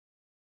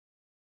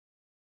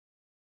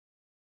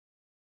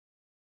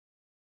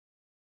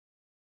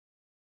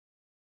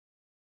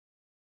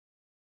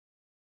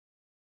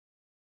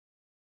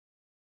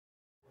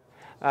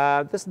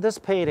This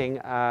painting,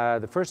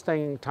 the first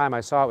time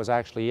I saw it was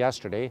actually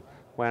yesterday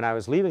when I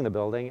was leaving the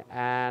building,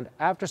 and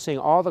after seeing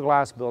all the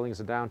glass buildings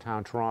in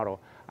downtown Toronto,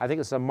 I think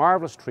it's a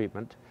marvelous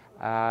treatment.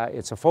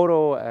 It's a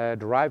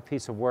photo-derived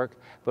piece of work,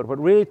 but what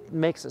really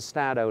makes it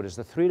stand out is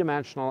the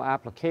three-dimensional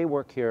applique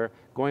work here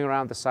going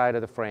around the side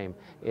of the frame.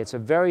 It's a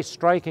very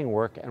striking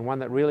work and one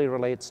that really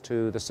relates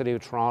to the City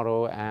of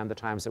Toronto and the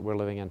times that we're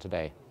living in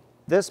today.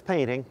 This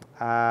painting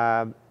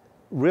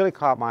really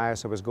caught my eye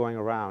as I was going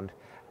around.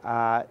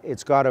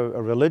 It's got a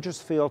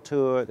religious feel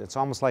to it. It's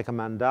almost like a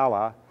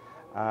mandala.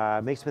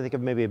 Makes me think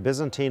of maybe a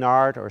Byzantine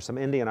art or some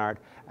Indian art.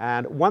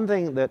 And one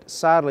thing that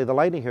sadly the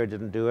lighting here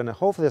didn't do, and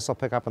hopefully this will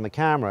pick up on the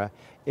camera,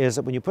 is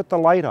that when you put the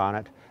light on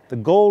it, the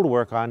gold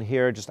work on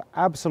here just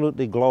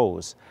absolutely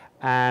glows.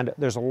 And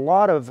there's a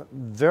lot of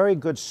very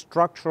good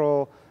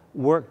structural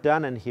work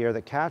done in here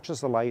that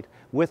catches the light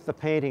with the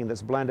painting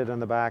that's blended in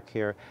the back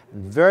here.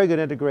 And very good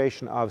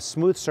integration of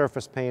smooth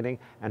surface painting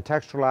and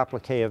textural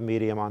applique of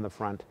medium on the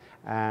front.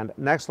 And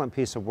an excellent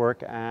piece of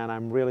work, and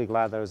I'm really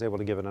glad that I was able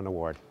to give it an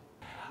award.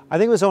 I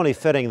think it was only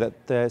fitting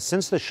that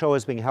since the show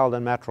is being held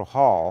in Metro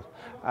Hall,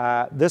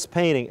 this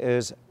painting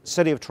is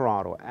City of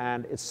Toronto.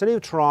 And it's City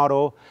of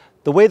Toronto,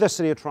 the way the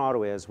City of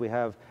Toronto is. We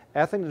have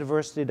ethnic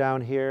diversity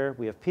down here.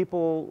 We have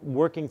people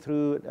working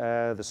through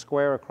the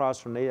square across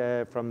from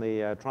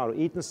the Toronto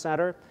Eaton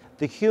Centre.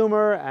 The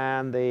humor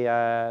and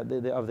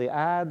of the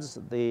ads,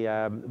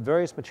 the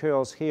various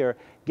materials here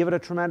give it a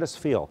tremendous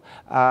feel.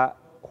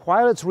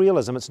 While it's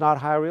realism, it's not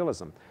high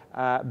realism.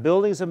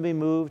 Buildings have been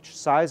moved,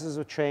 sizes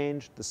have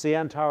changed, the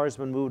CN Tower has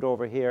been moved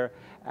over here,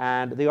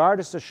 and the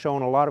artist has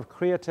shown a lot of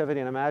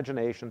creativity and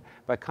imagination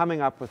by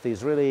coming up with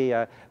these really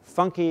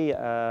funky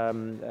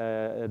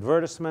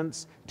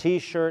advertisements,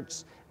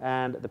 t-shirts,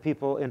 and the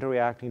people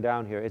interacting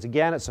down here.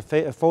 Again, it's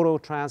a photo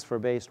transfer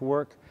based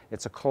work.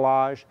 It's a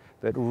collage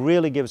that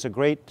really gives a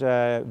great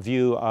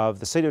view of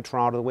the City of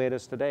Toronto the way it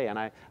is today, and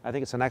I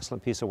think it's an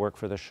excellent piece of work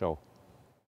for this show.